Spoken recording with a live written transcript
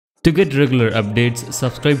To get regular updates,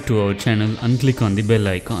 subscribe to our channel and click on the bell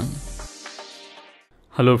icon.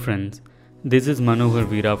 Hello friends, this is Manohar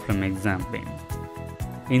Veera from Exam Pain.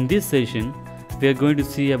 In this session, we are going to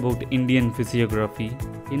see about Indian physiography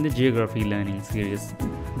in the Geography Learning series.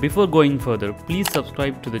 Before going further, please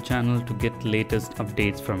subscribe to the channel to get latest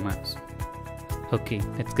updates from us. Okay,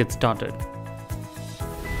 let's get started.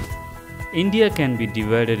 India can be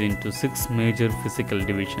divided into 6 major physical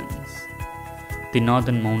divisions: the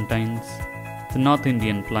Northern Mountains, the North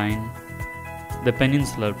Indian Plain, the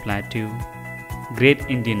Peninsular Plateau, Great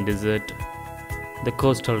Indian Desert, the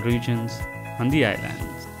coastal regions, and the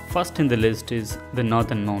islands. First in the list is the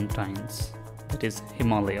Northern Mountains, that is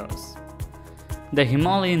Himalayas. The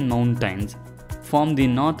Himalayan Mountains form the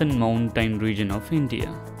northern mountain region of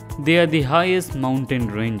India. They are the highest mountain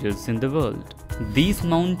ranges in the world. These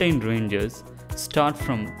mountain ranges start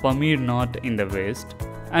from Pamir Knot in the west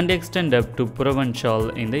and extend up to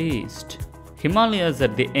Purvanchal in the east. Himalayas are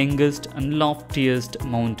the youngest and loftiest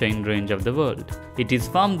mountain range of the world. It is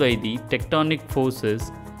formed by the tectonic forces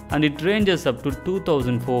and it ranges up to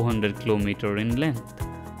 2,400 km in length.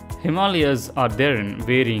 Himalayas are there in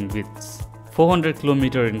varying widths: 400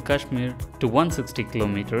 km in Kashmir to 160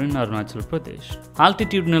 km in Arunachal Pradesh.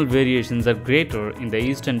 Altitudinal variations are greater in the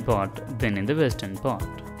eastern part than in the western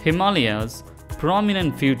part. Himalayas'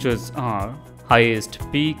 prominent features are highest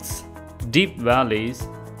peaks, deep valleys,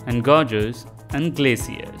 and gorges and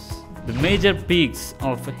glaciers. The major peaks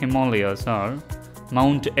of Himalayas are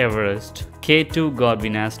Mount Everest, K2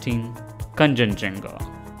 Godwinastin, Kanchenjunga.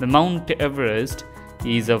 The Mount Everest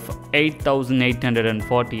is of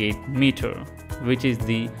 8,848 meters, which is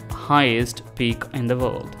the highest peak in the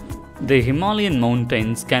world. The Himalayan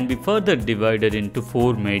mountains can be further divided into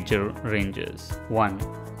 4 major ranges. 1.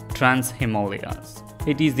 Trans-Himalayas.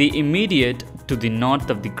 It is the immediate to the north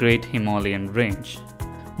of the Great Himalayan Range.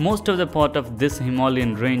 Most of the part of this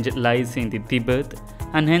Himalayan range lies in the Tibet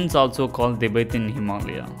and hence also called Tibetan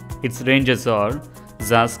Himalaya. Its ranges are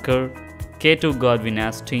Zaskar, K2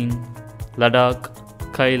 Godwinastin, Ladakh,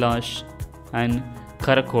 Kailash, and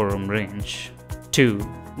Karakoram Range. 2.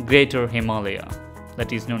 Greater Himalaya,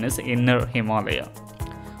 that is known as Inner Himalaya,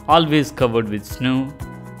 always covered with snow,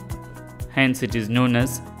 hence it is known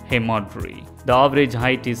as Himadri. The average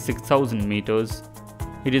height is 6,000 meters.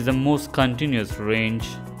 It is the most continuous range.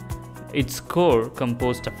 Its core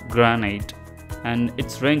composed of granite and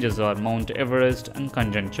its ranges are Mount Everest and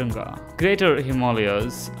Kanchenjunga. Greater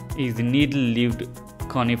Himalayas is the needle-leaved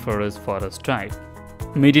coniferous forest type.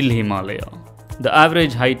 Middle Himalaya. The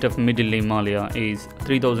average height of Middle Himalaya is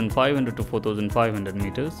 3,500 to 4,500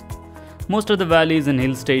 meters. Most of the valleys and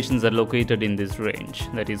hill stations are located in this range,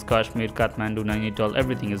 that is Kashmir, Kathmandu, Nainital,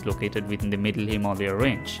 everything is located within the Middle Himalaya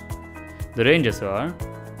range. The ranges are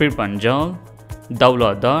Purvanchal,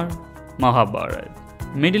 Dhauladhar,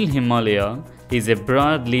 Mahabharat. Middle Himalaya is a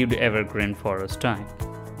broad-leaved evergreen forest type.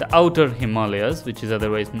 The Outer Himalayas, which is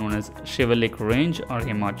otherwise known as Shivalik Range, are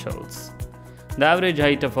Himachals. The average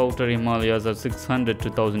height of Outer Himalayas are 600 to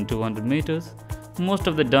 1,200 meters. Most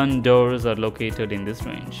of the dun doors are located in this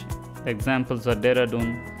range. Examples are Dehradun,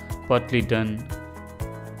 Patlidan,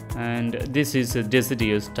 and this is a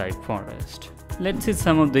deciduous type forest. Let's see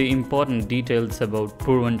some of the important details about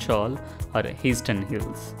Purvanchal or Eastern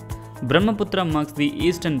Hills. Brahmaputra marks the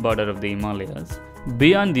eastern border of the Himalayas.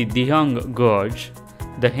 Beyond the Dihang Gorge,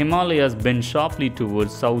 the Himalayas bend sharply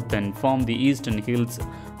towards south and form the eastern hills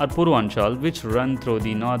or Purvanchal, which run through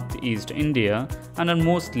the northeast India and are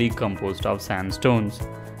mostly composed of sandstones.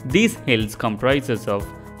 These hills comprises of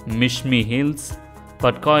Mishmi Hills,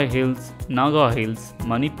 Patkoi Hills, Naga Hills,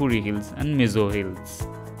 Manipuri Hills, and Mizo Hills.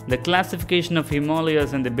 The classification of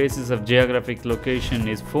Himalayas and the basis of geographic location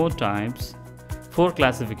is 4 types. 4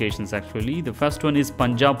 classifications actually. The first one is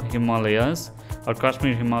Punjab Himalayas or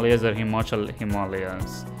Kashmir Himalayas or Himachal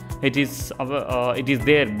Himalayas. It is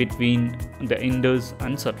there between the Indus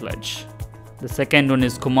and Sutlej. The second one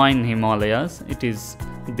is Kumain Himalayas. It is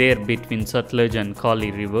there between Sutlej and Kali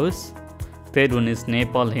rivers. Third one is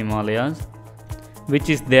Nepal Himalayas, which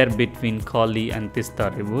is there between Kali and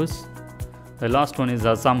Tista rivers. The last one is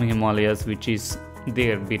Assam Himalayas, which is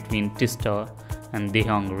there between Tista and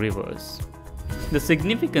Dihang rivers. The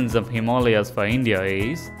significance of Himalayas for India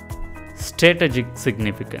is strategic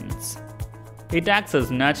significance. It acts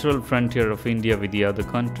as natural frontier of India with the other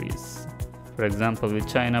countries. For example, with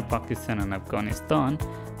China, Pakistan and Afghanistan,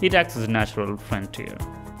 it acts as a natural frontier.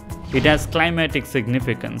 It has climatic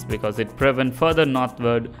significance because it prevents further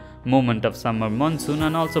northward movement of summer monsoon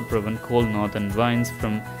and also prevent cold northern winds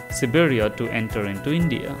from Siberia to enter into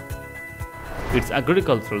India. Its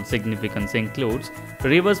agricultural significance includes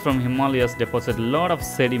Rivers from Himalayas deposit a lot of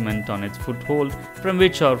sediment on its foothold, from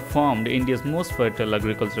which are formed India's most fertile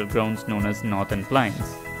agricultural grounds known as Northern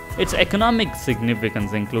Plains. Its economic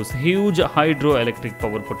significance includes huge hydroelectric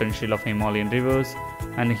power potential of Himalayan rivers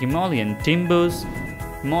and Himalayan timbers.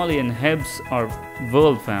 Himalayan herbs are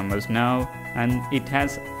world famous now, and it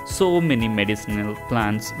has so many medicinal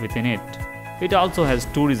plants within it. It also has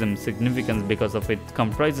tourism significance because of it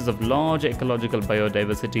comprises of large ecological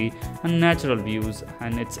biodiversity and natural views,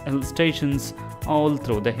 and its hill stations all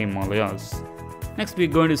through the Himalayas. Next we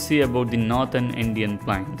are going to see about the Northern Indian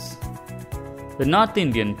Plains. The North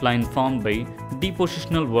Indian Plain formed by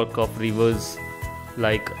depositional work of rivers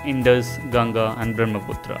like Indus, Ganga and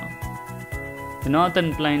Brahmaputra. The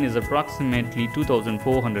Northern Plain is approximately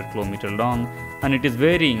 2,400 km long, and it is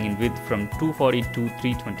varying in width from 240 to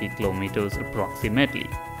 320 km approximately.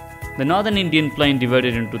 The Northern Indian Plain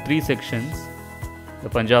divided into three sections: the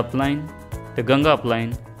Punjab Plain, the Ganga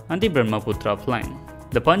Plain and the Brahmaputra Plain.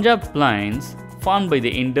 The Punjab Plains formed by the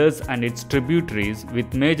Indus and its tributaries,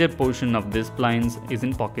 with major portion of these plains is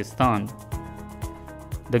in Pakistan.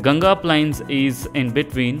 The Ganga Plains is in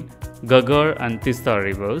between Ghaggar and Tista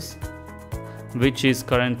rivers, which is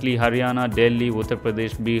currently Haryana, Delhi, Uttar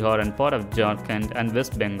Pradesh, Bihar and part of Jharkhand and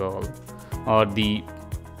West Bengal are the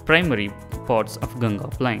primary parts of Ganga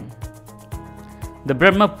Plain. The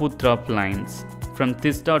Brahmaputra Plains from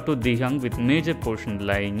Tista to Dihang, with major portion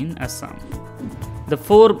lying in Assam. The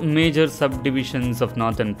four major subdivisions of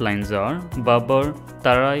Northern Plains are Babbar,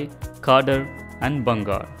 Tarai, Khadar and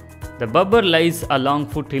Bangar. The Babbar lies along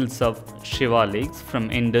foothills of Shivaliks from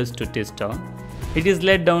Indus to Tista. It is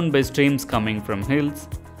led down by streams coming from hills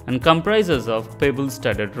and comprises of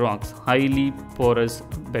pebble-studded rocks, highly porous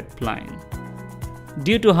bed plain.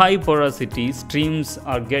 Due to high porosity, streams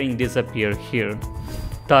are getting disappear here.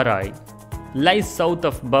 Tarai lies south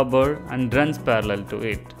of Babbar and runs parallel to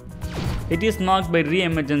it. It is marked by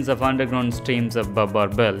re-emergence of underground streams of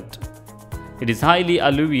Babbar belt. It is highly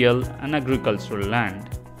alluvial and agricultural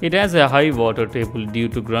land. It has a high water table due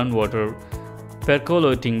to groundwater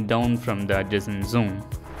percolating down from the adjacent zone.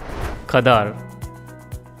 Khadar,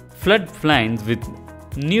 flood plains with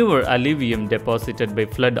newer alluvium deposited by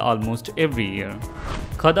flood almost every year.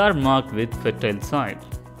 Khadar marked with fertile soil.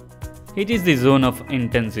 It is the zone of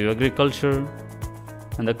intensive agriculture,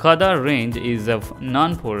 and the Khadar range is of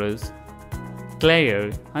non-porous,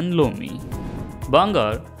 clayey and loamy.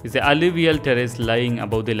 Bangar is a alluvial terrace lying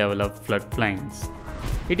above the level of floodplains.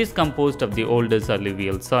 It is composed of the oldest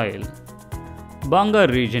alluvial soil. Bangar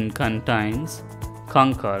region contains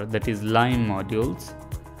kankar, that is lime nodules,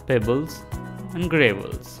 pebbles and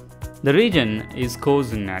gravels. The region is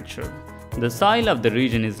coarse in nature. The soil of the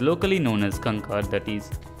region is locally known as kankar, that is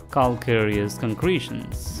calcareous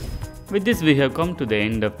concretions. With this we have come to the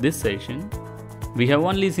end of this session. We have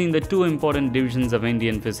only seen the two important divisions of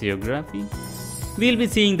Indian physiography. We will be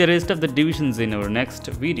seeing the rest of the divisions in our next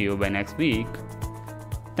video by next week.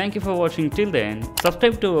 Thank you for watching till then.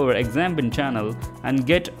 Subscribe to our exam bin channel and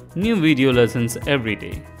get new video lessons every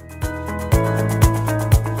day.